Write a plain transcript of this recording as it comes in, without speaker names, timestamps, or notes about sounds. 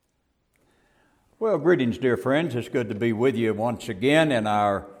Well, greetings, dear friends. It's good to be with you once again in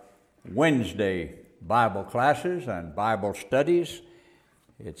our Wednesday Bible classes and Bible studies.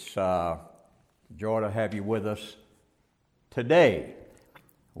 It's a joy to have you with us today.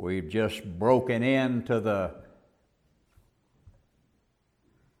 We've just broken into the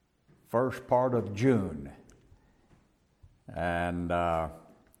first part of June and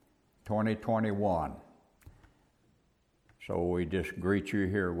 2021. So we just greet you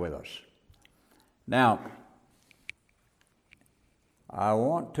here with us. Now, I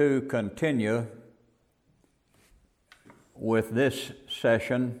want to continue with this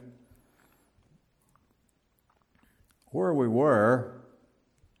session where we were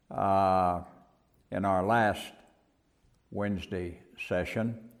in our last Wednesday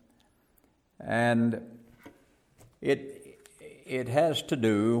session, and it has to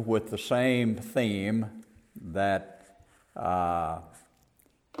do with the same theme that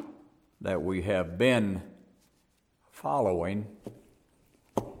we have been following.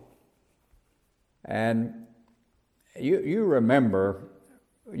 And you remember,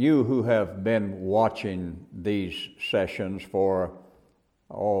 you who have been watching these sessions for,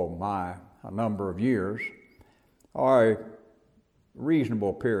 a number of years, or a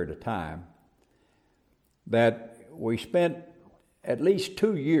reasonable period of time, that we spent at least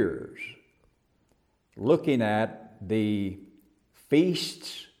 2 years looking at the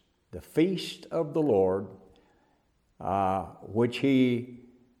feasts, the feast of the Lord, which He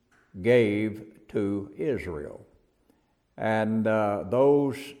gave to Israel. And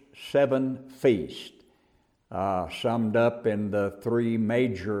those 7 feasts summed up in the 3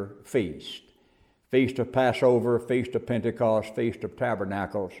 major feasts: Feast of Passover, Feast of Pentecost, Feast of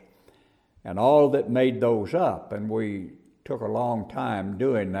Tabernacles, and all that made those up. And we took a long time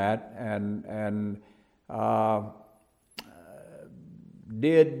doing that, and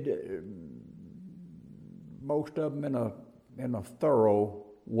did most of them in a thorough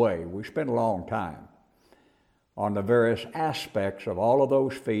way. We spent a long time on the various aspects of all of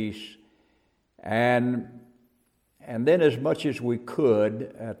those feasts, and then as much as we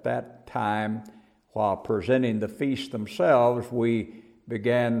could at that time, while presenting the feasts themselves, we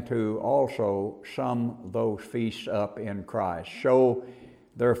began to also sum those feasts up in Christ, show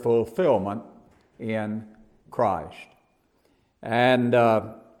their fulfillment in Christ. And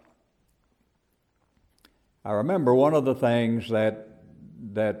I remember one of the things that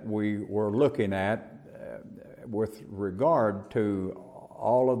we were looking at with regard to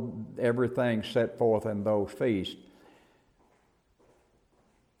all of everything set forth in those feasts,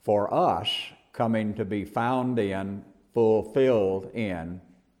 for us coming to be found in, fulfilled in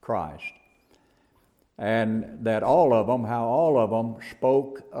Christ. And that all of them, how all of them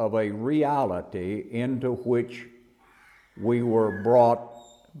spoke of a reality into which we were brought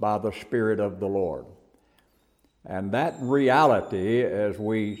by the Spirit of the Lord. And that reality, as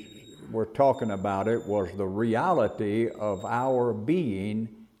we were talking about it, was the reality of our being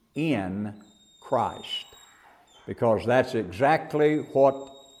in Christ. Because that's exactly what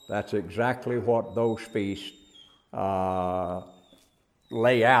those feasts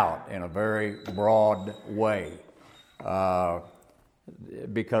lay out in a very broad way.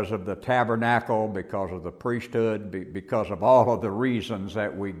 Because of the tabernacle, because of the priesthood, because of all of the reasons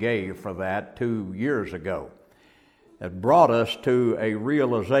that we gave for that 2 years ago. It brought us to a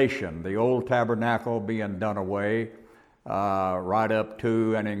realization, the old tabernacle being done away, right up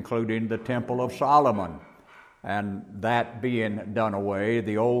to and including the Temple of Solomon, and that being done away,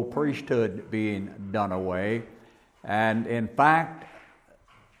 the old priesthood being done away, and in fact,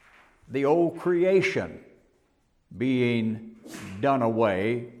 the old creation being done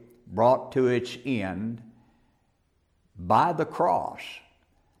away, brought to its end by the cross.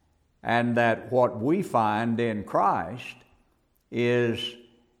 And that what we find in Christ is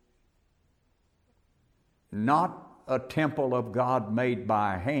not a temple of God made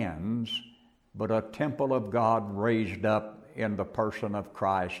by hands, but a temple of God raised up in the person of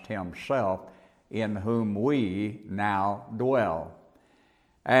Christ Himself, in whom we now dwell.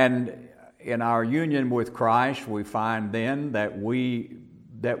 And in our union with Christ, we find then that we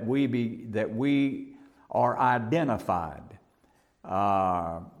are identified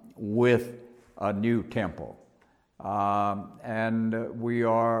with a new temple, and we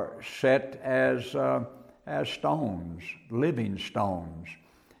are set as stones, living stones,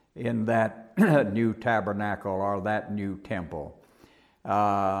 in that new tabernacle or that new temple.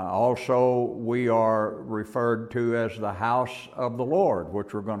 Also, we are referred to as the house of the Lord,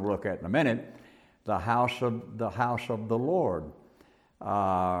 which we're going to look at in a minute. The house of the Lord.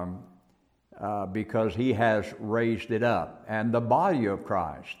 because He has raised it up. And the body of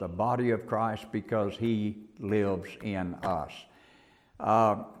Christ because He lives in us.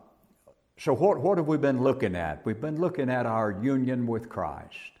 So what have we been looking at? We've been looking at our union with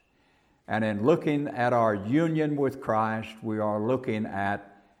Christ. And in looking at our union with Christ, we are looking at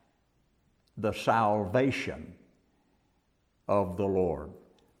the salvation of the Lord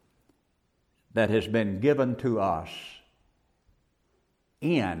that has been given to us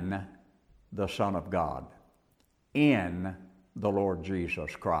in the Son of God, in the Lord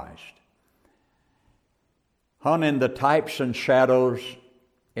Jesus Christ. Hunting the types and shadows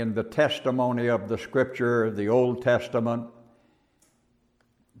in the testimony of the Scripture, the Old Testament,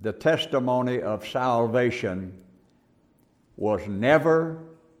 the testimony of salvation was never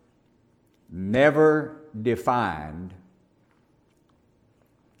defined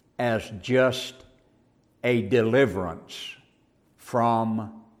as just a deliverance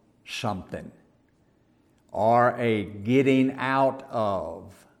from something or a getting out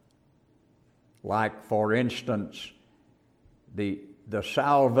of. Like, for instance, the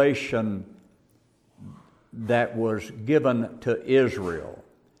salvation that was given to Israel,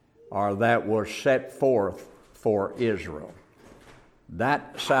 or that was set forth for Israel.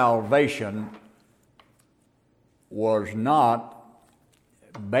 That salvation was not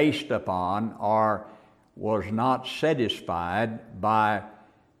based upon or was not satisfied by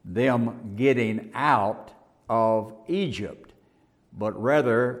them getting out of Egypt, but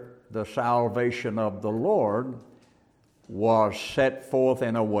rather the salvation of the Lord was set forth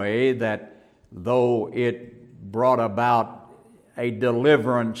in a way that, though it brought about a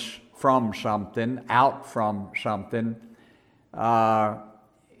deliverance from something, out from something,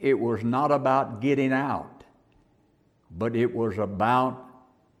 it was not about getting out, but it was about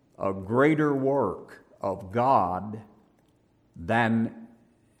a greater work of God than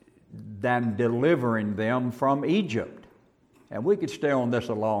delivering them from Egypt. And we could stay on this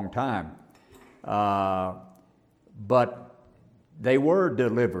a long time, but they were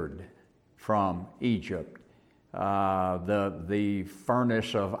delivered from Egypt. The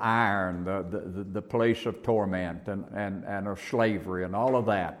furnace of iron, the place of torment and of slavery and all of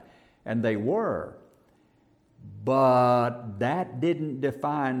that. And they were. But that didn't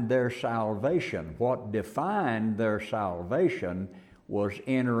define their salvation. What defined their salvation was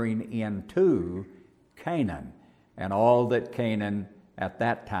entering into Canaan and all that Canaan at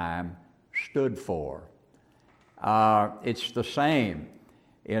that time stood for. It's the same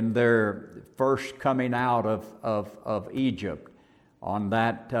in their first coming out of Egypt on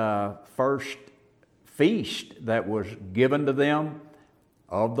that first feast that was given to them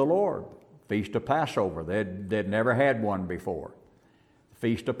of the Lord. Feast of Passover. They'd never had one before.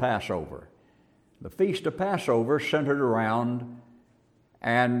 Feast of Passover. The Feast of Passover centered around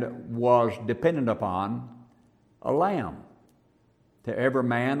and was dependent upon a lamb. To every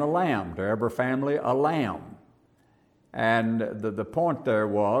man a lamb, to every family a lamb. And the point there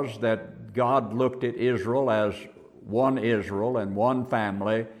was that God looked at Israel as one Israel and one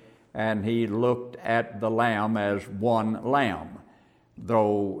family, and He looked at the lamb as one lamb.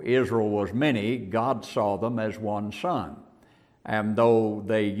 Though Israel was many, God saw them as one son. And though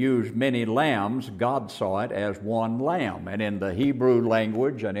they used many lambs, God saw it as one lamb. And in the Hebrew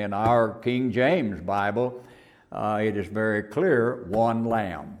language and in our King James Bible, it is very clear, one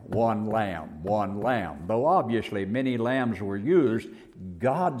lamb, one lamb, one lamb. Though obviously many lambs were used,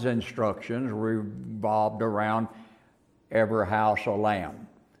 God's instructions revolved around every house a lamb,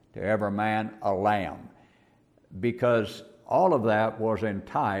 to every man a lamb. Because all of that was in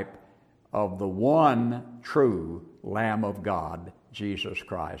type of the one true Lamb of God, Jesus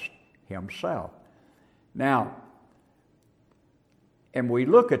Christ Himself. Now, and we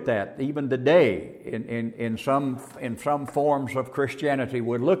look at that even today in some forms of Christianity.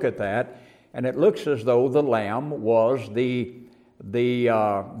 We look at that, and it looks as though the lamb was the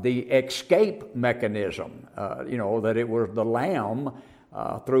escape mechanism. That it was the lamb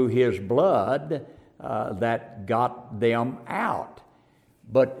through His blood that got them out.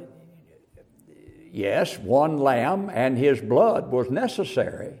 But yes, one lamb and His blood was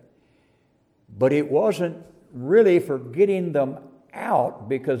necessary, but it wasn't really for getting them out,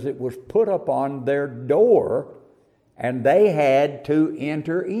 because it was put upon their door and they had to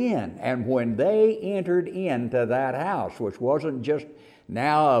enter in. And when they entered into that house, which wasn't just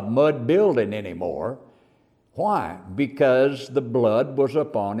now a mud building anymore, why? Because the blood was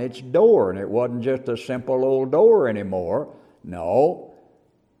upon its door, and it wasn't just a simple old door anymore. No,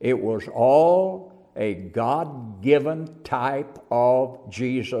 it was all a God-given type of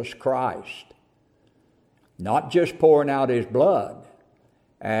Jesus Christ. Not just pouring out His blood,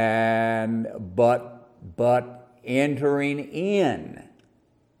 and but entering in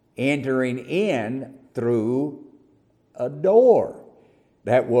through a door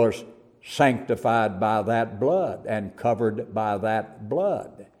that was sanctified by that blood and covered by that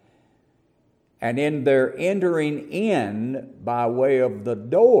blood. And in their entering in by way of the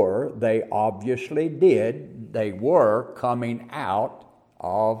door, they obviously they were coming out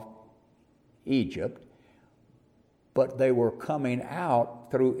of Egypt, but they were coming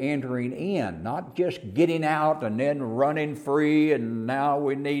out through entering in, not just getting out and then running free and now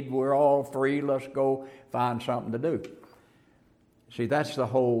we're all free, let's go find something to do. See, that's the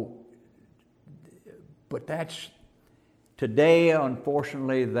whole, but today,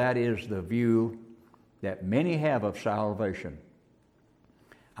 unfortunately, that is the view that many have of salvation.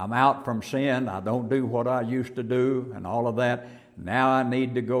 I'm out from sin, I don't do what I used to do and all of that. Now I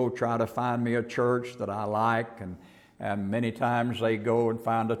need to go try to find me a church that I like, and many times they go and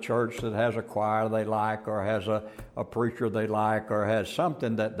find a church that has a choir they like, or has a preacher they like, or has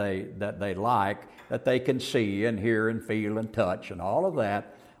something that they like, that they can see and hear and feel and touch and all of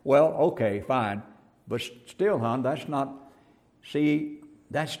that. Well, okay, fine. But still,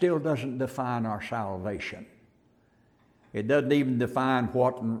 that still doesn't define our salvation. It doesn't even define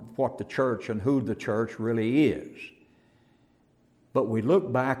what the church and who the church really is. But we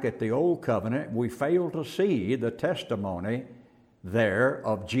look back at the Old Covenant, we fail to see the testimony there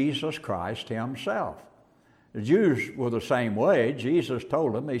of Jesus Christ Himself. The Jews were the same way. Jesus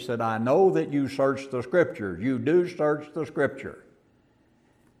told them, He said, I know that you search the Scriptures. You do search the Scripture.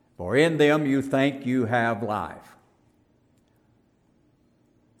 For in them you think you have life.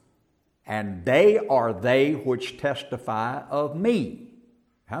 And they are they which testify of me.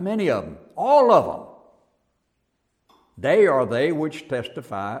 How many of them? All of them. They are they which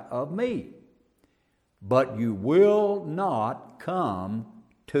testify of me. But you will not come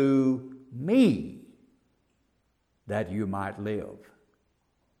to me that you might live.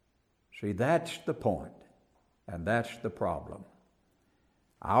 See, that's the point, and that's the problem.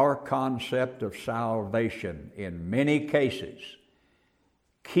 Our concept of salvation in many cases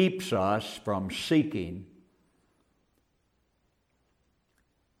keeps us from seeking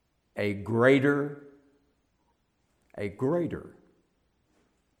a greater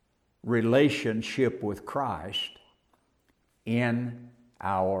relationship with Christ in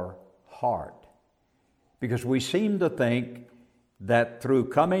our heart. Because we seem to think that through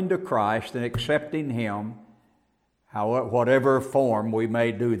coming to Christ and accepting Him, whatever form we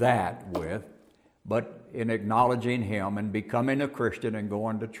may do that with, but in acknowledging Him and becoming a Christian and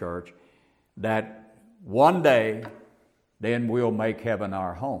going to church, that one day then we'll make heaven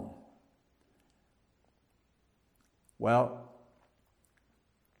our home. Well,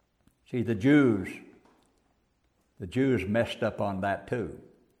 see, the Jews messed up on that too.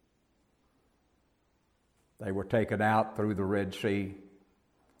 They were taken out through the Red Sea,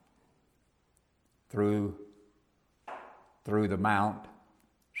 through the Mount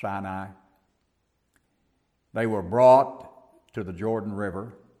Sinai. They were brought to the Jordan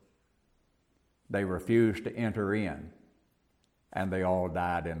River. They refused to enter in, and they all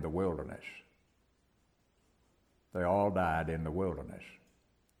died in the wilderness. They all died in the wilderness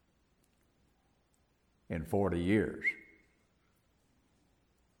in 40 years.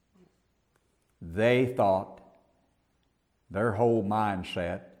 They thought, their whole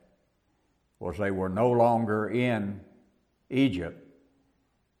mindset was they were no longer in Egypt,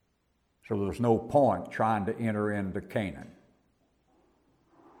 so there was no point trying to enter into Canaan.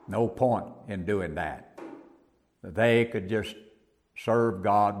 No point in doing that. They could just serve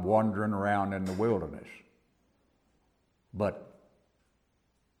God wandering around in the wilderness. But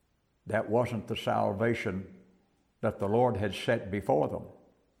that wasn't the salvation that the Lord had set before them.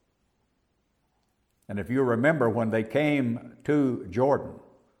 And if you remember, when they came to Jordan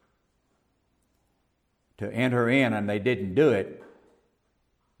to enter in and they didn't do it,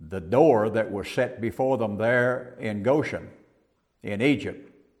 the door that was set before them there in Goshen, in Egypt,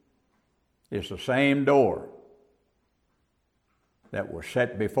 is the same door that was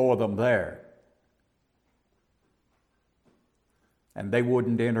set before them there. And they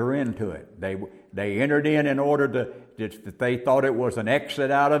wouldn't enter into it. They entered in order to, they thought it was an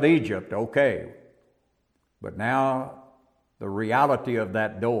exit out of Egypt, okay. But now the reality of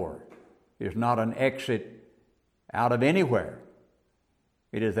that door is not an exit out of anywhere.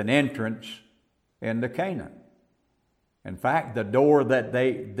 It is an entrance into Canaan. In fact, the door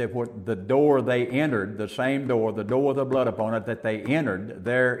they entered, the same door, the door with the blood upon it that they entered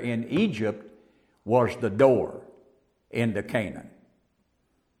there in Egypt, was the door into Canaan.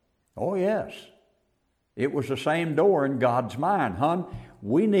 Oh yes, it was the same door in God's mind.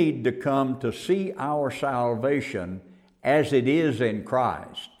 we need to come to see our salvation as it is in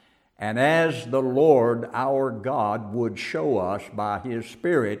Christ, and as the Lord our God would show us by His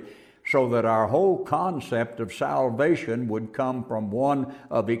Spirit, so that our whole concept of salvation would come from one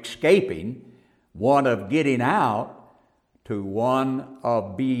of escaping, one of getting out, to one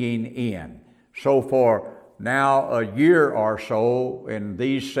of being in. So for now a year or so in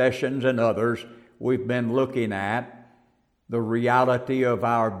these sessions and others, we've been looking at the reality of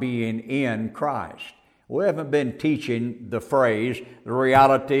our being in Christ. We haven't been teaching the phrase, the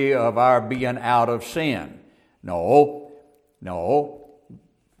reality of our being out of sin. No.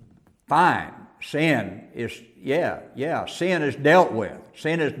 Fine. Sin is, sin is dealt with.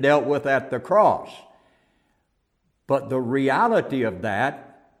 Sin is dealt with at the cross. But the reality of that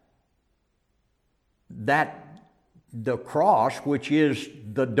the cross, which is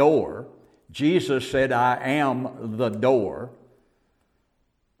the door, Jesus said, I am the door.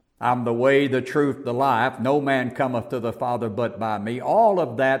 I'm the way, the truth, the life. No man cometh to the Father but by me. All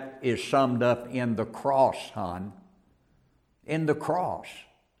of that is summed up in the cross, hon. In the cross.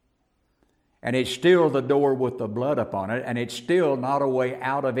 And it's still the door with the blood upon it, and it's still not a way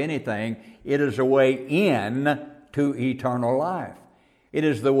out of anything. It is a way in to eternal life. It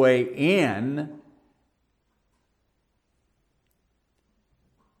is the way in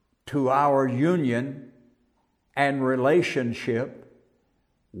to our union and relationship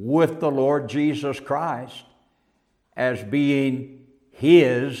with the Lord Jesus Christ as being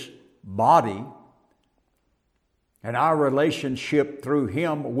His body, and our relationship through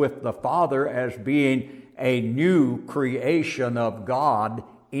Him with the Father as being a new creation of God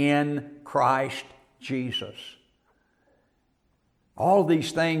in Christ Jesus. All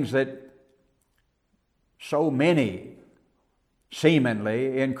these things that so many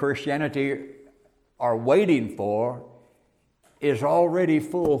seemingly in Christianity are waiting for is already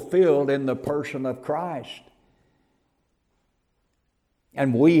fulfilled in the person of Christ.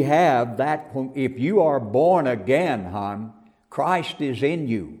 And we have that. If you are born again, hon, Christ is in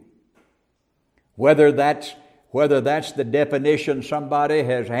you. Whether that's the definition somebody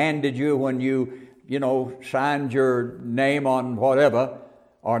has handed you when you signed your name on whatever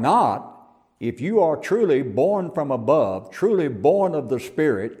or not, if you are truly born from above, truly born of the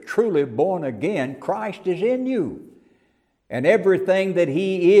Spirit, truly born again, Christ is in you. And everything that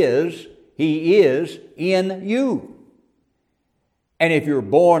He is in you. And if you're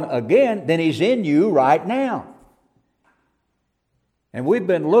born again, then He's in you right now. And we've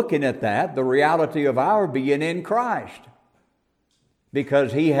been looking at that, the reality of our being in Christ.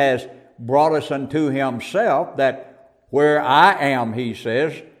 Because He has brought us unto Himself, that where I am, He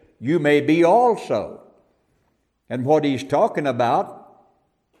says, you may be also. And what He's talking about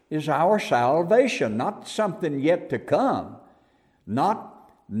is our salvation, not something yet to come,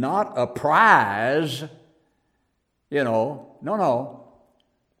 not a prize, no,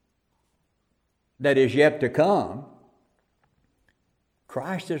 that is yet to come.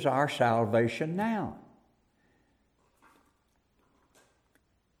 Christ is our salvation now.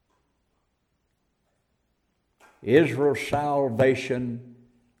 Israel's salvation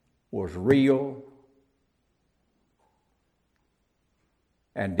was real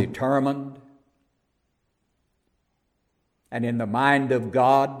and determined and in the mind of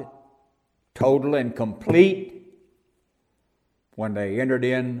God, total and complete, when they entered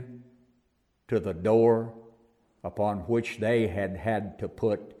in to the door upon which they had to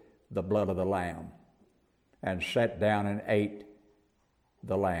put the blood of the Lamb and sat down and ate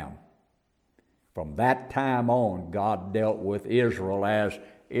the Lamb. From that time on, God dealt with Israel as,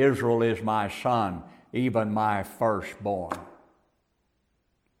 Israel is my son, even my firstborn.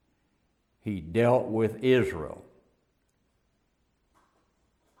 He dealt with Israel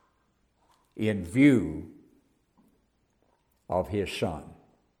in view of His Son,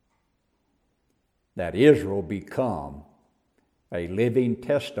 that Israel become a living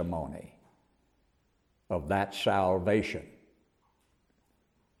testimony of that salvation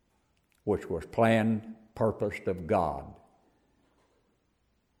which was planned, purposed of God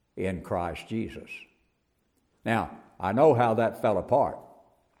in Christ Jesus. Now, I know how that fell apart.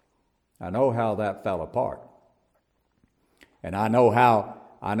 And I know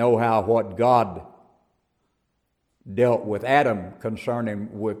how what God dealt with Adam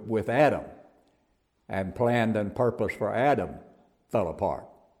concerning with Adam and planned and purposed for Adam fell apart.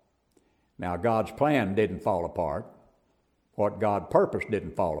 Now, God's plan didn't fall apart. What God purposed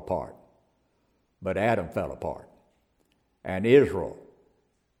didn't fall apart. But Adam fell apart. And Israel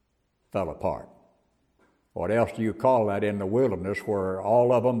fell apart. What else do you call that in the wilderness, where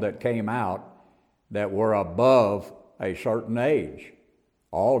all of them that came out that were above a certain age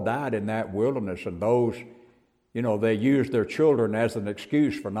all died in that wilderness, and those, they used their children as an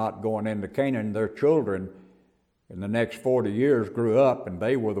excuse for not going into Canaan. Their children in the next 40 years grew up, and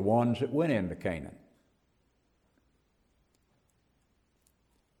they were the ones that went into Canaan.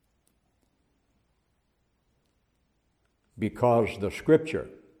 Because the Scripture,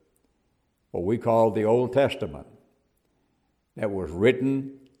 what we call the Old Testament, that was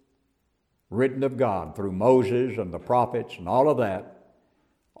written of God through Moses and the prophets and all of that,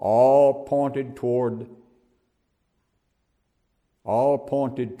 all pointed toward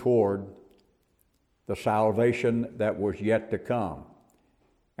the salvation that was yet to come,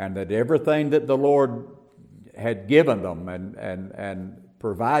 and that everything that the Lord had given them and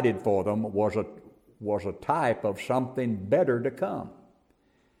provided for them was a type of something better to come.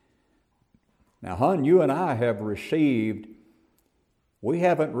 Now, hon, you and I we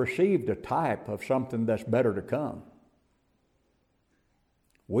haven't received a type of something that's better to come.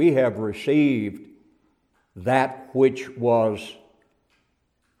 We have received that which was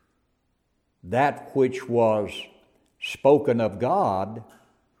spoken of God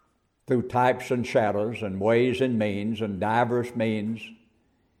through types and shadows and ways and means and diverse means.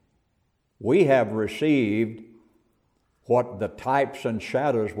 We have received what the types and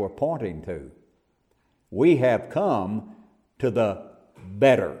shadows were pointing to. We have come to the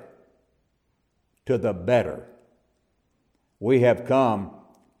better. We have come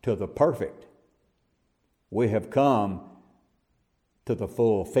to the perfect. We have come to the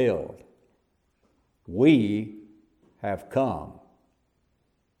fulfilled. We have come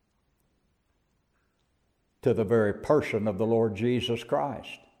to the very person of the Lord Jesus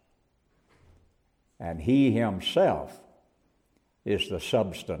Christ. And He Himself is the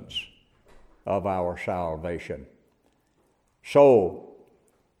substance of our salvation. So,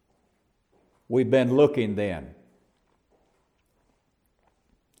 we've been looking then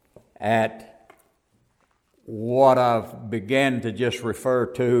at what I've began to just refer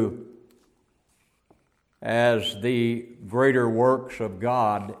to as the greater works of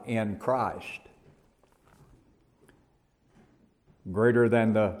God in Christ. Greater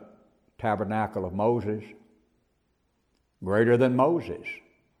than the tabernacle of Moses, greater than Moses.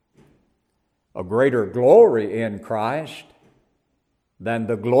 A greater glory in Christ than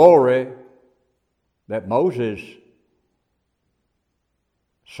the glory that Moses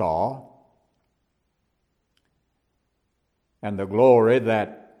saw, and the glory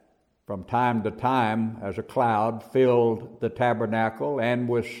that from time to time as a cloud filled the tabernacle and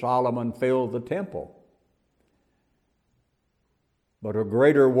with Solomon filled the temple. But a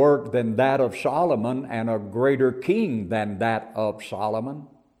greater work than that of Solomon and a greater king than that of Solomon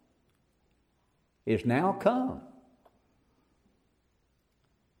is now come.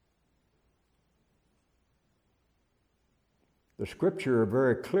 The Scripture are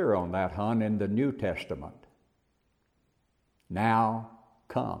very clear on that, hon, in the New Testament. Now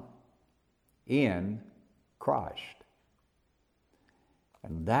come in Christ.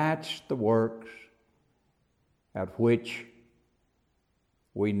 And that's the works at which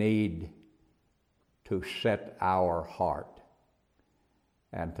we need to set our heart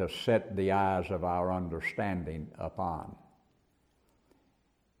and to set the eyes of our understanding upon,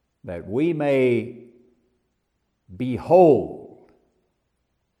 that we may behold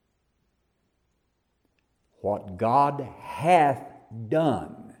what God hath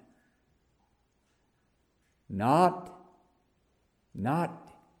done, not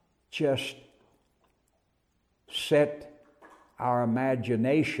just set our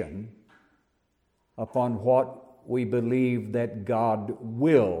imagination upon what we believe that God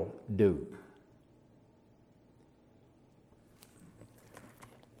will do.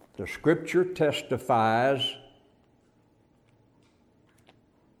 The Scripture testifies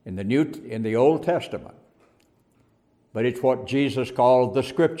in the Old Testament, but it's what Jesus called the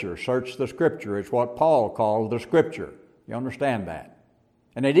Scripture. Search the Scripture. It's what Paul called the Scripture. You understand that?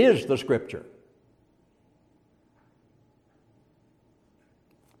 And it is the Scripture.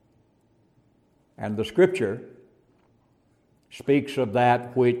 And the Scripture speaks of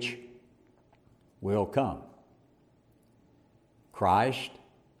that which will come. Christ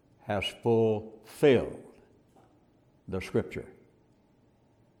has fulfilled the Scripture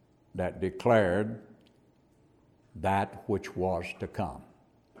that declared that which was to come.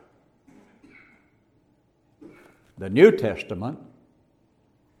 The New Testament,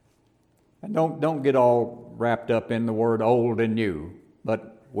 and don't get all wrapped up in the word old and new,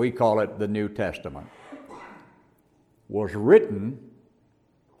 but we call it the New Testament, was written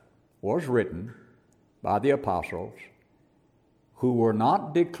by the apostles who were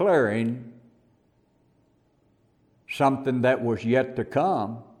not declaring something that was yet to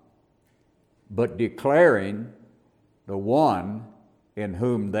come, but declaring the one in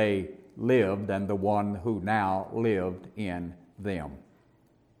whom they lived and the one who now lived in them.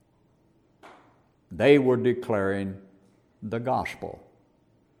 They were declaring the gospel,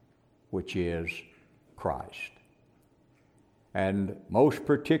 which is Christ. And most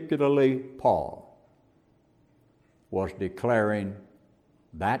particularly Paul was declaring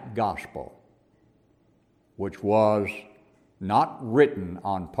that gospel, which was not written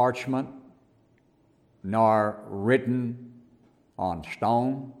on parchment, nor written on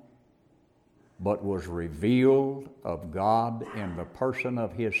stone, but was revealed of God in the person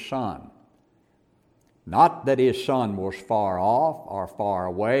of His Son. Not that His Son was far off or far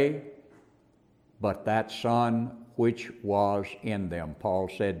away, but that Son which was in them. Paul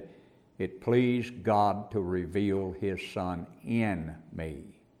said, "It pleased God to reveal His Son in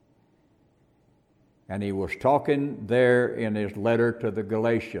me." And he was talking there in his letter to the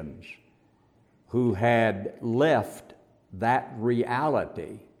Galatians, who had left that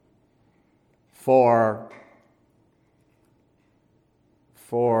reality for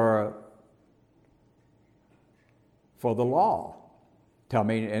the law. I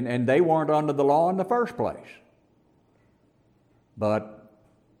mean, and they weren't under the law in the first place. But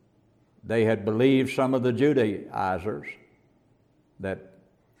they had believed, some of the Judaizers, that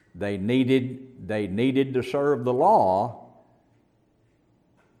they needed to serve the law,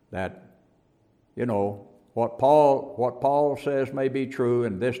 that, you know, what Paul says may be true,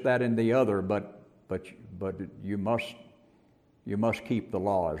 and this, that, and the other, but you must keep the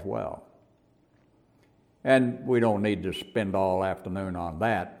law as well. And we don't need to spend all afternoon on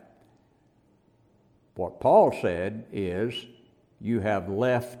that. What Paul said is, you have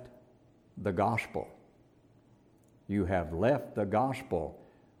left the gospel. You have left the gospel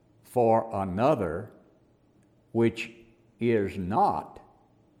for another which is not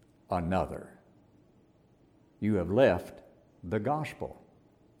another. You have left the gospel.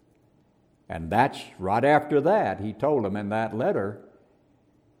 And that's right after that, he told them in that letter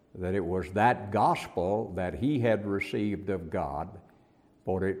that it was that gospel that he had received of God,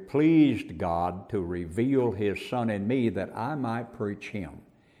 for it pleased God to reveal His Son in me that I might preach Him.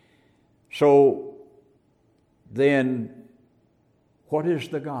 So then, what is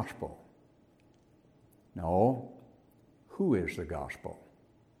the gospel? No, who is the gospel?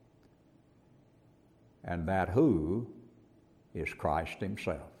 And that who is Christ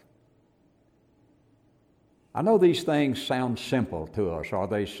Himself. I know these things sound simple to us, or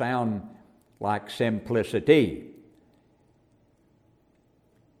they sound like simplicity.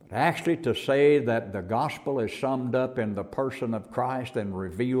 But actually, to say that the gospel is summed up in the person of Christ and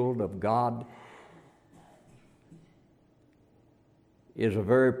revealed of God is a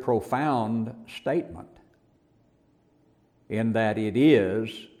very profound statement, in that it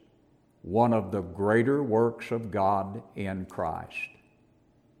is one of the greater works of God in Christ.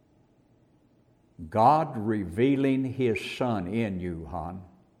 God revealing His Son in you, hon,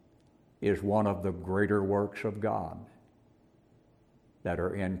 is one of the greater works of God that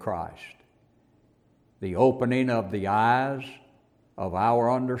are in Christ. The opening of the eyes of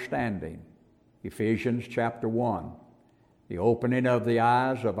our understanding, Ephesians chapter 1, the opening of the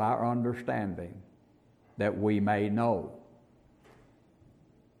eyes of our understanding, that we may know.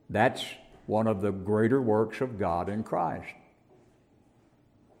 That's one of the greater works of God in Christ.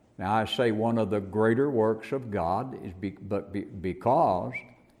 Now I say one of the greater works of God is because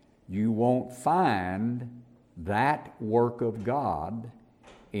you won't find that work of God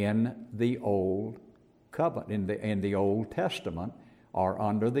in the Old Covenant, in the Old Testament, or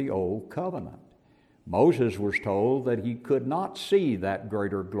under the Old Covenant. Moses was told that he could not see that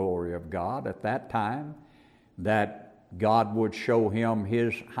greater glory of God at that time, that God would show him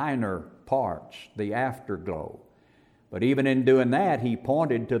His hinder parts, the afterglow. But even in doing that, He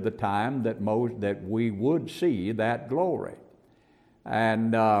pointed to the time that we would see that glory.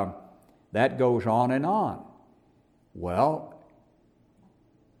 And that goes on and on. Well,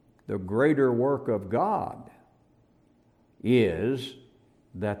 the greater work of God is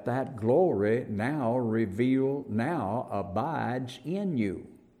that glory now abides in you.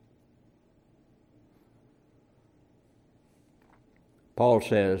 Paul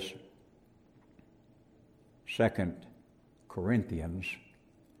says, 2 Corinthians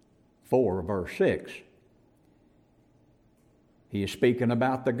 4, verse 6. He is speaking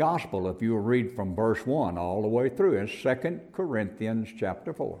about the gospel. If you will read from verse 1 all the way through, in 2 Corinthians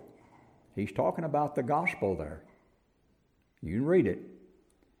chapter 4. He's talking about the gospel there. You can read it.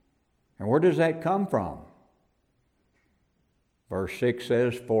 And where does that come from? Verse 6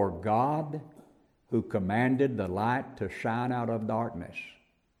 says, "For God, who commanded the light to shine out of darkness,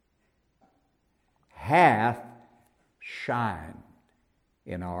 hath shined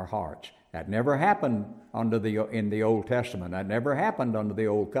in our hearts. That never happened in the Old Testament. That never happened under the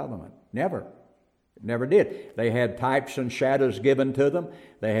Old Covenant. Never. It never did. They had types and shadows given to them.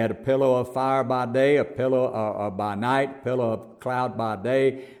 They had a pillar of fire by day, a pillar by night, pillar of cloud by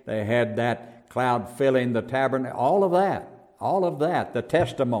day. They had that cloud filling the tabernacle. All of that. The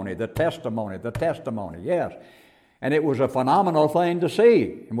testimony, yes. And it was a phenomenal thing to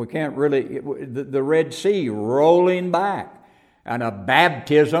see. And we can't really, the Red Sea rolling back. And a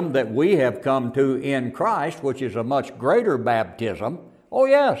baptism that we have come to in Christ, which is a much greater baptism. Oh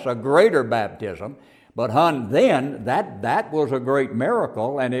yes, a greater baptism. But then that was a great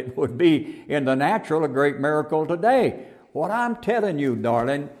miracle, and it would be in the natural a great miracle today. What I'm telling you,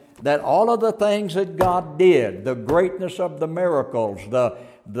 darling, that all of the things that God did, the greatness of the miracles, the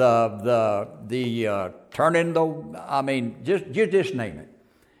turning just name it.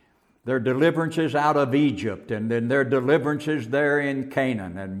 Their deliverances out of Egypt, and then their deliverances there in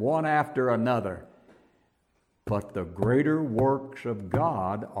Canaan, and one after another. But the greater works of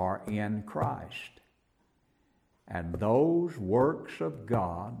God are in Christ. And those works of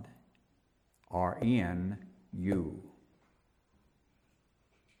God are in you.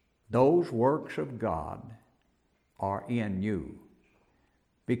 Those works of God are in you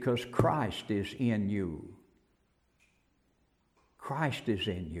because Christ is in you. Christ is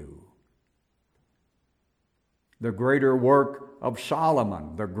in you. The greater work of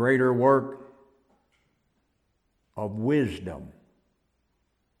Solomon, the greater work of wisdom,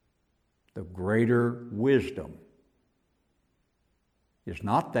 the greater wisdom is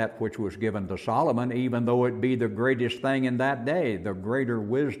not that which was given to Solomon, even though it be the greatest thing in that day. The greater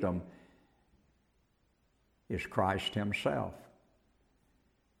wisdom is Christ Himself.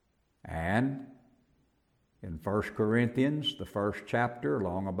 And in 1 Corinthians, the first chapter,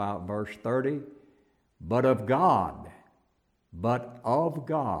 along about verse 30, but of God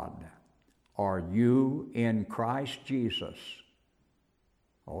are you in Christ Jesus.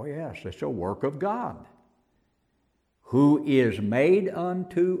 Oh yes, it's a work of God, who is made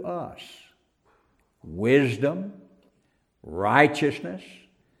unto us wisdom, righteousness,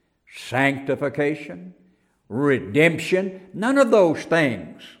 sanctification, redemption. None of those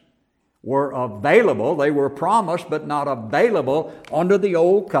things were available. They were promised but not available under the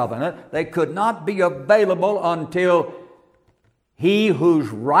old covenant. They could not be available until He whose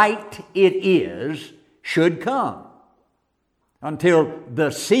right it is should come. Until the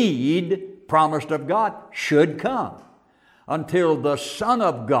seed promised of God should come. Until the Son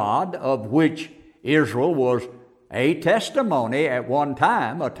of God, of which Israel was a testimony at one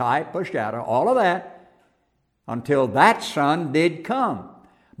time, a type, a shadow, all of that, until that Son did come.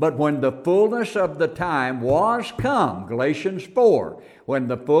 But when the fullness of the time was come, Galatians 4, when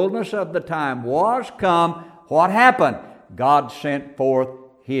the fullness of the time was come, what happened? God sent forth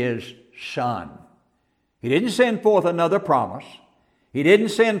His Son. He didn't send forth another promise. He didn't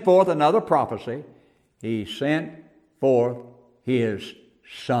send forth another prophecy. He sent forth His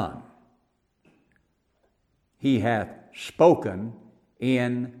Son. He hath spoken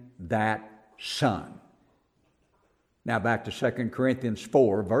in that Son. Now back to 2 Corinthians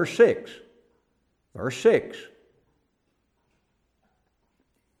 4, verse 6. Verse 6.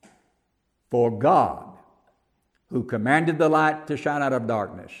 For God, who commanded the light to shine out of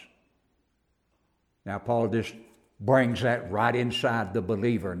darkness. Now Paul just brings that right inside the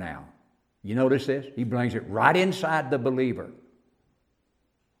believer now. You notice this? He brings it right inside the believer.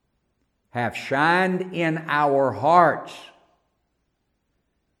 Have shined in our hearts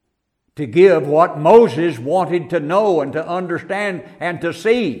to give what Moses wanted to know and to understand and to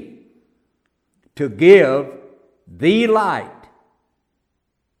see. To give the light.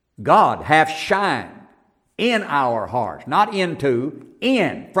 God hath shined in our hearts. Not into,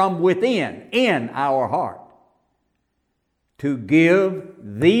 in, from within, in our heart. To give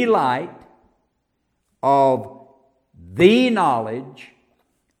the light of the knowledge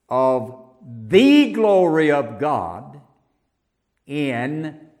of the glory of God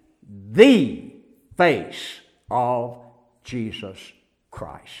in the face of Jesus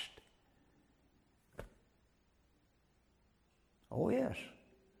Christ. Oh yes.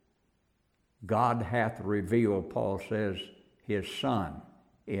 God hath revealed, Paul says, His Son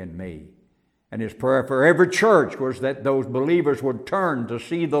in me. And his prayer for every church was that those believers would turn to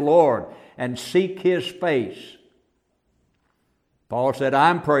see the Lord and seek His face. Paul said,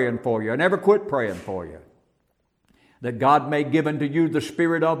 I'm praying for you. I never quit praying for you. That God may give unto you the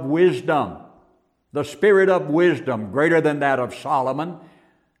spirit of wisdom. The spirit of wisdom, greater than that of Solomon.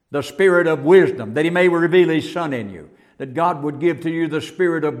 the spirit of wisdom, that He may reveal His Son in you. That God would give to you the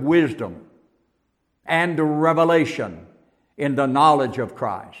spirit of wisdom and revelation in the knowledge of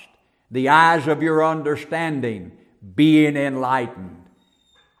Christ. The eyes of your understanding being enlightened.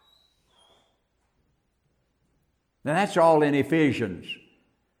 Now that's all in Ephesians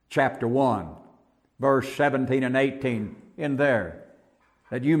chapter 1, verse 17 and 18 in there.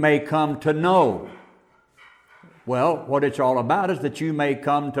 That you may come to know. Well, what it's all about is that you may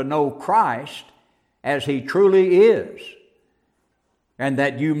come to know Christ as He truly is, and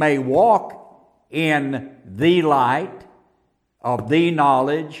that you may walk in the light of the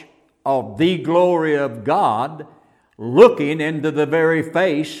knowledge of the glory of God, looking into the very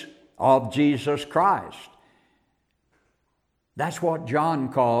face of Jesus Christ. That's what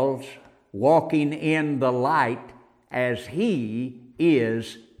John calls walking in the light as He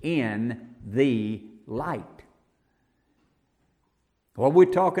is in the light. What are we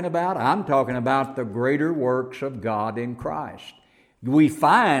talking about? I'm talking about the greater works of God in Christ. We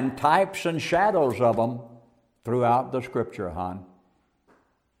find types and shadows of them throughout the Scripture, hon.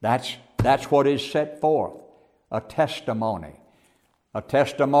 That's what is set forth. A testimony. A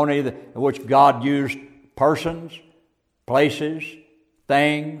testimony in which God used persons, places,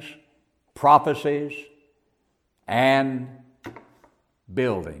 things, prophecies, and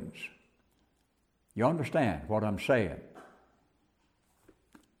buildings. You understand what I'm saying?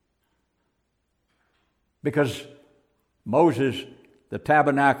 Because Moses, the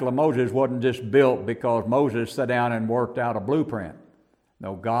tabernacle of Moses wasn't just built because Moses sat down and worked out a blueprint.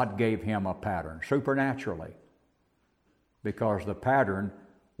 No, God gave him a pattern supernaturally, because the pattern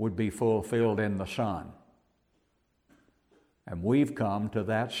would be fulfilled in the Son. And we've come to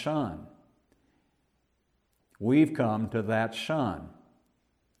that Son. We've come to that Son.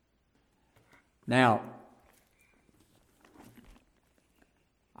 Now,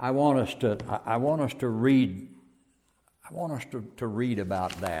 I want us to read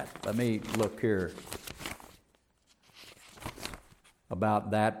about that. Let me look here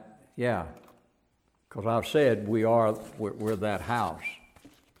about that. Yeah, because I've said we're that house.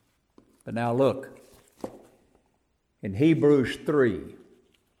 But now look, in Hebrews 3,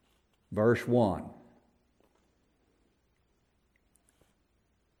 verse 1.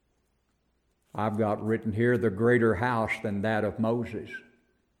 I've got written here, the greater house than that of Moses.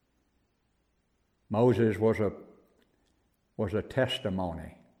 Moses was a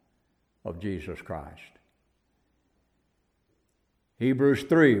testimony of Jesus Christ. Hebrews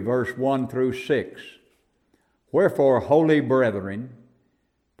 3, verse 1 through 6. Wherefore, holy brethren,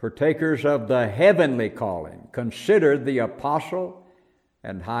 partakers of the heavenly calling, consider the apostle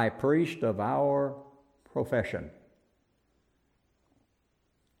and high priest of our profession,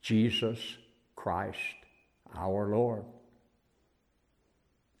 Jesus Christ our Lord.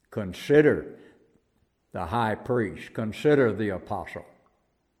 Consider the high priest, consider the apostle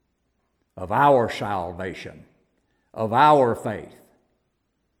of our salvation, of our faith,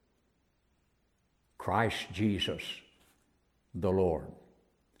 Christ Jesus the Lord,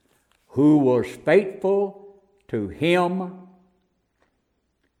 who was faithful to Him.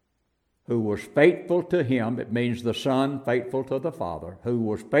 Who was faithful to Him, it means the Son faithful to the Father, who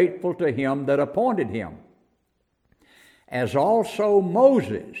was faithful to Him that appointed Him, as also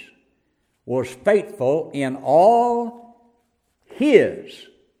Moses was faithful in all his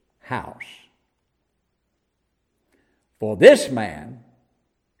house. For this man,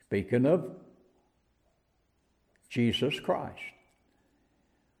 speaking of Jesus Christ,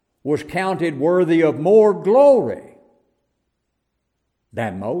 was counted worthy of more glory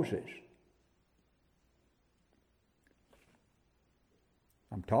than Moses.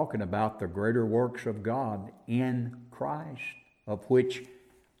 I'm talking about the greater works of God in Christ, of which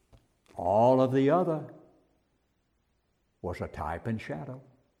all of the other was a type and shadow.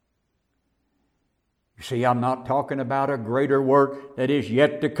 You see, I'm not talking about a greater work that is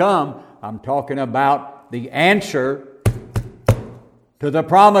yet to come. I'm talking about the answer to the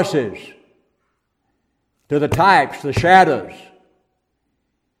promises, to the types, the shadows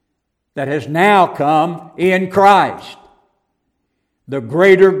that has now come in Christ. The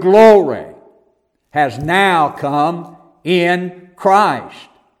greater glory has now come in Christ.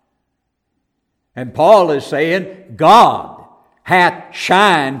 And Paul is saying, God hath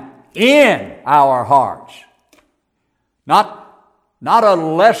shined in our hearts. Not a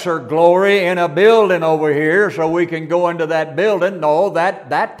lesser glory in a building over here so we can go into that building. No,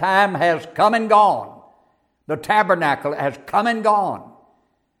 that time has come and gone. The tabernacle has come and gone.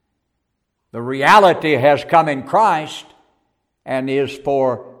 The reality has come in Christ and is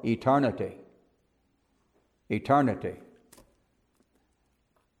for eternity. Eternity.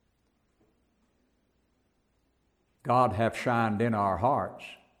 God hath shined in our hearts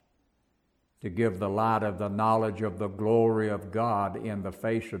to give the light of the knowledge of the glory of God in the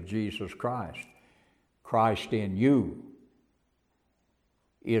face of Jesus Christ. Christ in you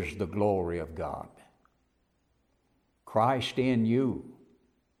is the glory of God. Christ in you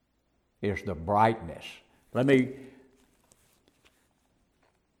is the brightness. Let me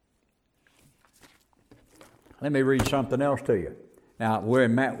read something else to you. Now,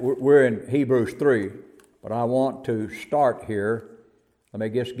 we're in Hebrews 3, but I want to start here. Let me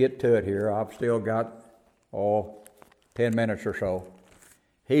just get to it here. I've still got, 10 minutes or so.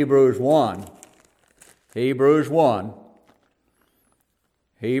 Hebrews 1. Hebrews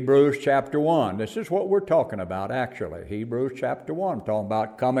chapter 1. This is what we're talking about, actually. Hebrews chapter 1. Talking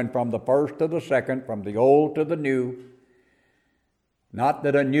about coming from the first to the second, from the old to the new. Not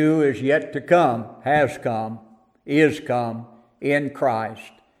that a new is yet to come, has come, is come in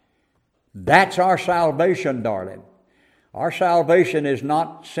Christ. That's our salvation, darling. Our salvation is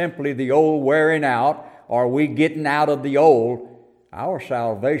not simply the old wearing out or we getting out of the old. Our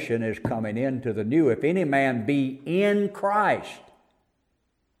salvation is coming into the new. If any man be in Christ,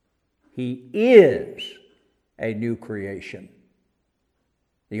 he is a new creation.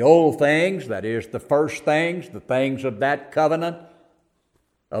 The old things, that is the first things, the things of that covenant,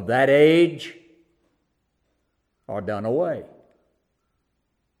 of that age, are done away.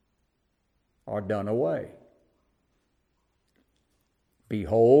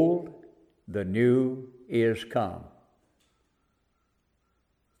 Behold, the new is come.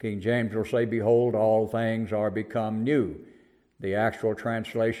 King James will say, behold, all things are become new. The actual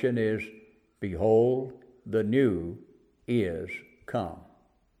translation is, behold, the new is come.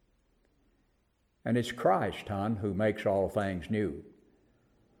 And it's Christ, who makes all things new.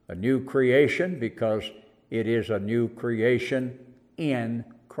 A new creation because it is a new creation in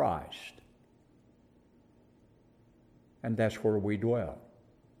Christ. And that's where we dwell.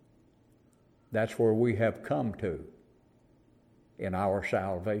 That's where we have come to in our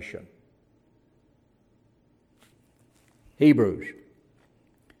salvation. Hebrews.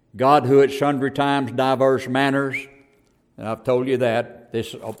 God, who at sundry times, divers manners, and I've told you that,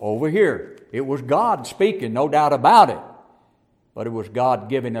 this over here, it was God speaking, no doubt about it, but it was God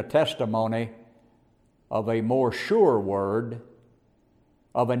giving a testimony of a more sure word,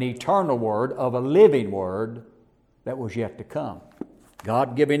 of an eternal word, of a living word that was yet to come.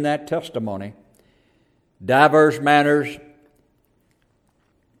 God giving that testimony. Divers manners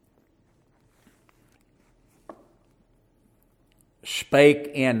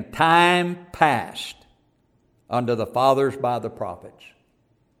spake in time past unto the fathers by the prophets,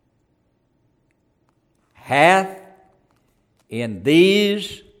 hath in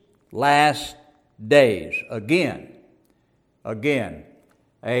these last days, again,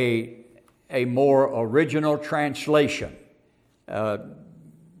 a more original translation,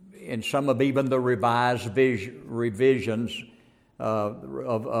 in some of even the revised revisions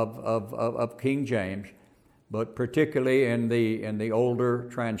of King James, but particularly in the older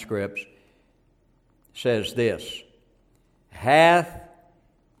transcripts, says this: hath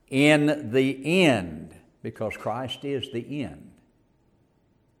in the end, because Christ is the end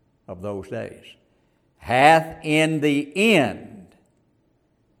of those days, hath in the end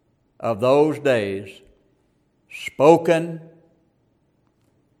of those days spoken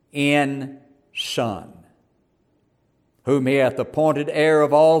in Son, whom he hath appointed heir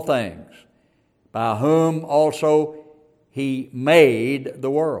of all things, by whom also he made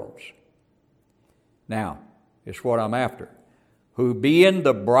the worlds. Now, it's what I'm after. Who being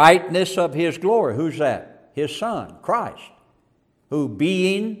the brightness of his glory. Who's that? His Son, Christ. Who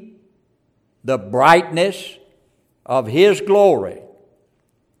being the brightness of his glory.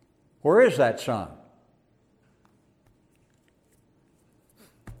 Where is that Son?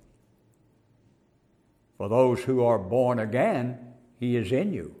 For those who are born again, he is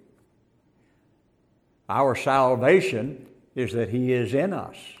in you. Our salvation is that he is in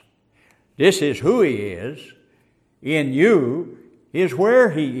us. This is who he is. In you is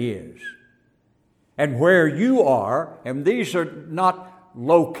where he is. And where you are, and these are not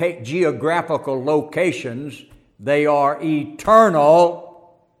geographical locations, they are eternal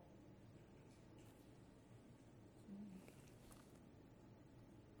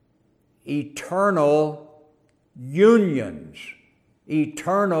unions,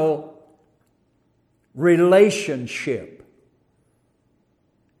 eternal relationship,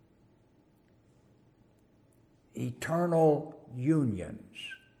 eternal unions.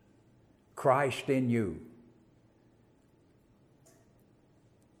 Christ in you.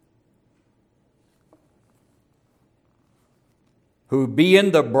 who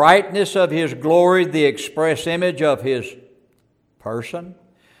being the brightness of his glory, the express image of his person,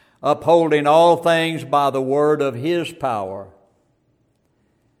 upholding all things by the word of his power,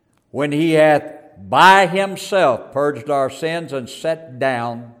 when he hath by himself purged our sins and sat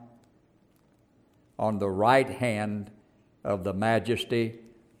down on the right hand of the majesty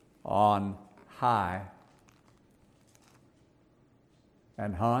on high.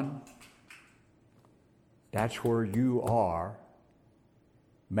 And hon, that's where you are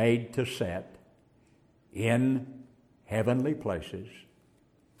made to sit in heavenly places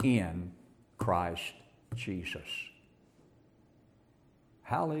in Christ Jesus.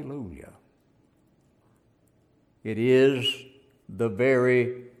 Hallelujah. It is the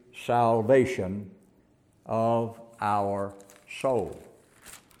very salvation of our soul.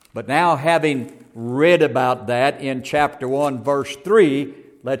 But now, having read about that in chapter 1, verse 3,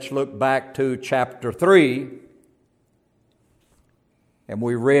 let's look back to chapter 3. And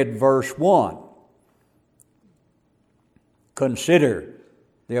we read verse 1. Consider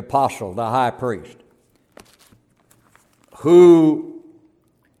the apostle, the high priest, who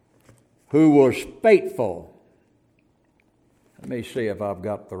was faithful. Let me see if I've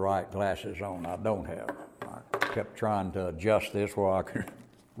got the right glasses on. I don't have. I kept trying to adjust this where I could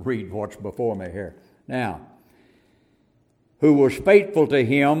read what's before me here. Now, who was faithful to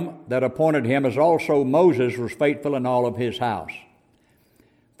him that appointed him, as also Moses was faithful in all of his house.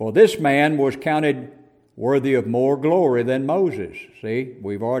 For this man was counted worthy of more glory than Moses. See,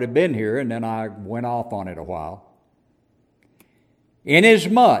 we've already been here, and then I went off on it a while.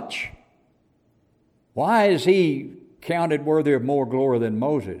 Inasmuch, why is he counted worthy of more glory than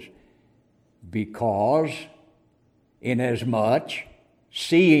Moses? Because, inasmuch,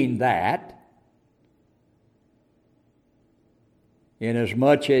 seeing that,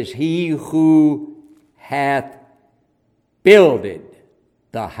 inasmuch as he who hath builded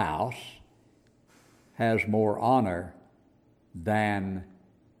the house has more honor than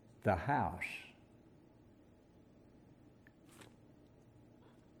the house.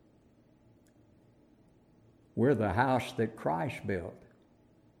 We're the house that Christ built.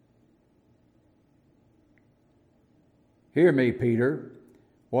 Hear me, Peter.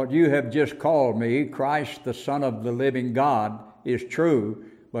 What you have just called me, Christ the Son of the living God, is true,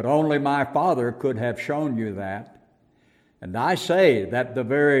 but only my Father could have shown you that. And I say that the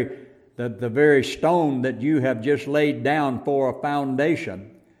very stone that you have just laid down for a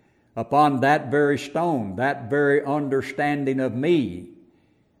foundation, upon that very stone, that very understanding of me,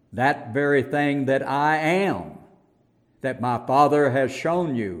 that very thing that I am, that my Father has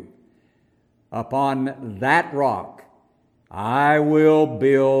shown you, upon that rock, I will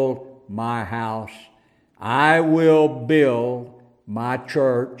build my house. I will build my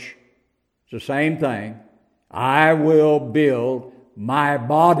church. It's the same thing. I will build my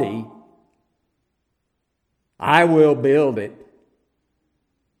body. I will build it.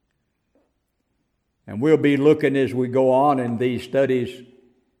 And we'll be looking as we go on in these studies.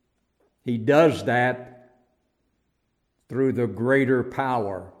 He does that through the greater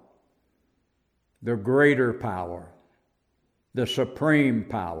power, the supreme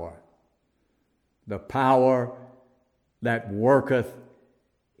power, the power that worketh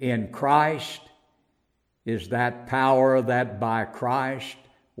in Christ is that power that by Christ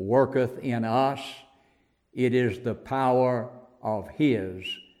worketh in us. It is the power of His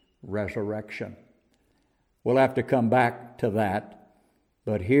resurrection. We'll have to come back to that,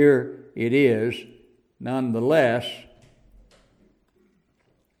 but here it is, nonetheless.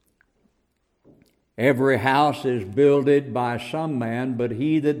 Every house is builded by some man, but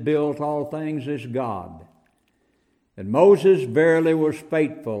he that built all things is God. And Moses verily was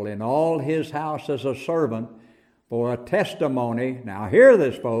faithful in all his house as a servant for a testimony, now hear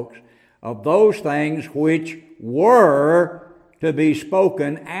this, folks, of those things which were to be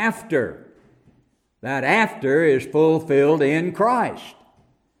spoken after. That after is fulfilled in Christ.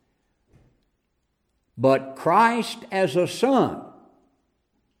 But Christ as a son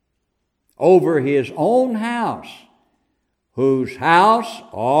over his own house, whose house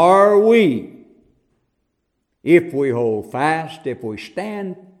are we, if we hold fast, if we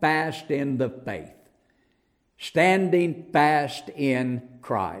stand fast in the faith, standing fast in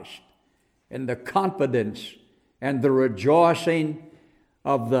Christ, in the confidence and the rejoicing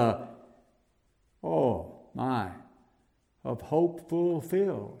of of hope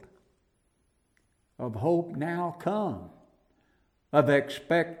fulfilled, of hope now come, of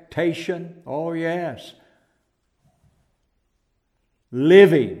expectation, oh yes,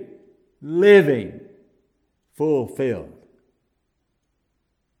 living, fulfilled.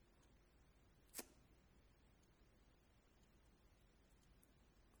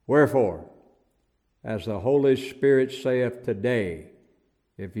 Wherefore, as the Holy Spirit saith today,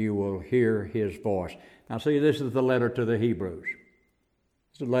 if you will hear his voice. Now see, this is the letter to the Hebrews.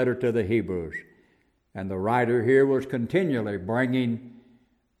 It's a letter to the Hebrews. And the writer here was continually bringing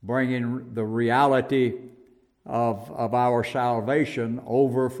the reality of our salvation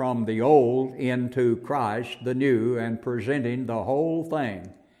over from the old into Christ, the new, and presenting the whole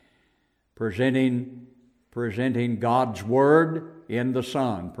thing. Presenting God's Word in the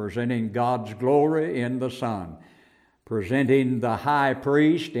Son, presenting God's glory in the Son, presenting the high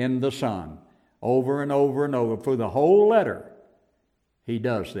priest in the Son, over and over and over. For the whole letter, he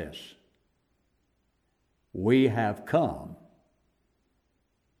does this. We have come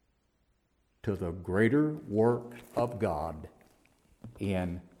to the greater work of God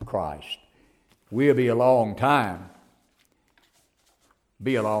in Christ. We'll be a long time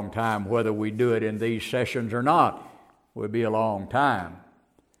whether we do it in these sessions or not. We'll be a long time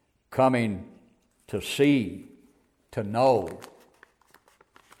coming to see, to know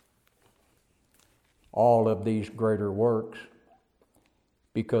all of these greater works,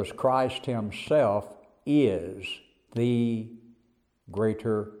 because Christ himself is the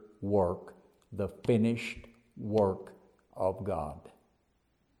greater work, the finished work of God.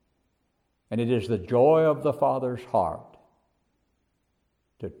 And it is the joy of the Father's heart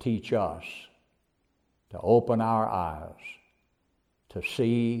to teach us, to open our eyes, to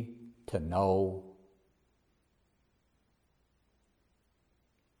see, to know,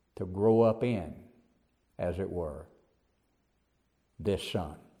 to grow up in, as it were, this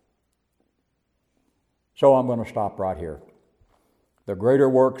Son. So I'm going to stop right here. The greater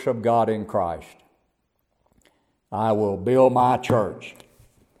works of God in Christ. I will build my church.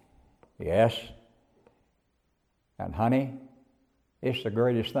 Yes. And honey, it's the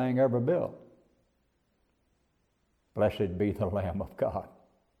greatest thing ever built. Blessed be the Lamb of God.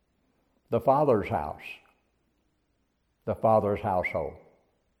 The Father's house. The Father's household.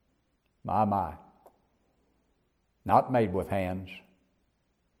 My. Not made with hands.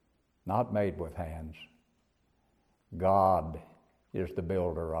 Not made with hands. God is the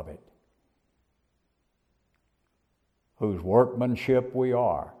builder of it, whose workmanship we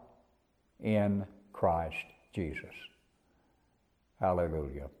are in Christ Jesus.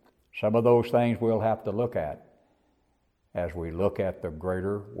 Hallelujah. Some of those things we'll have to look at as we look at the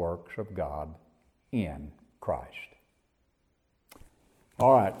greater works of God in Christ.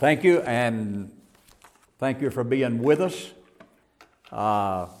 All right, thank you, and thank you for being with us.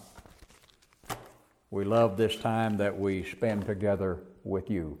 We love this time that we spend together with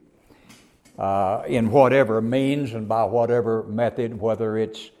you. In whatever means and by whatever method, whether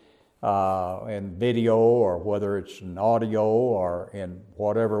it's in video or whether it's in audio or in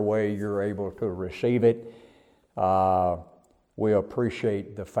whatever way you're able to receive it, we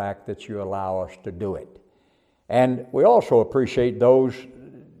appreciate the fact that you allow us to do it. And we also appreciate those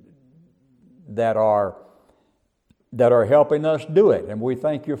that are helping us do it, and we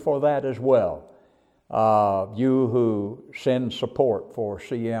thank you for that as well. You who send support for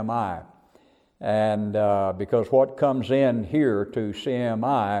CMI, and because what comes in here to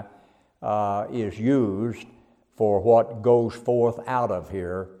CMI is used for what goes forth out of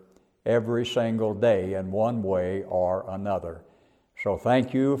here every single day in one way or another. So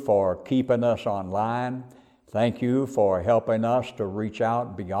thank you for keeping us online. Thank you for helping us to reach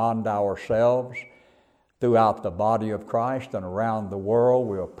out beyond ourselves throughout the body of Christ and around the world.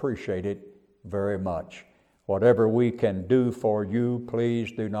 We appreciate it very much. Whatever we can do for you,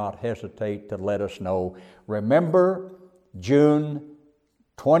 please do not hesitate to let us know. Remember, June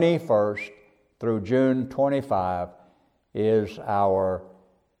 21st through June 25 is our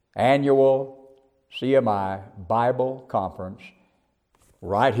annual CMI Bible Conference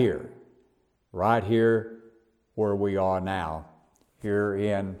right here where we are now, here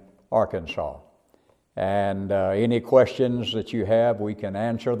in Arkansas. And any questions that you have, we can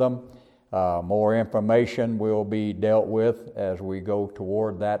answer them. More information will be dealt with as we go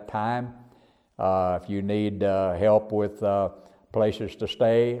toward that time. If you need help with places to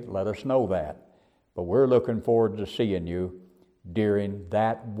stay, let us know that. But we're looking forward to seeing you during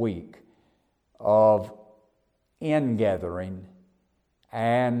that week of ingathering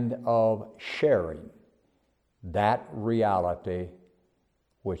and of sharing that reality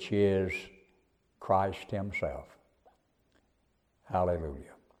which is Christ himself.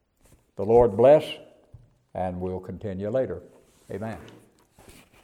 Hallelujah. The Lord bless, and we'll continue later. Amen.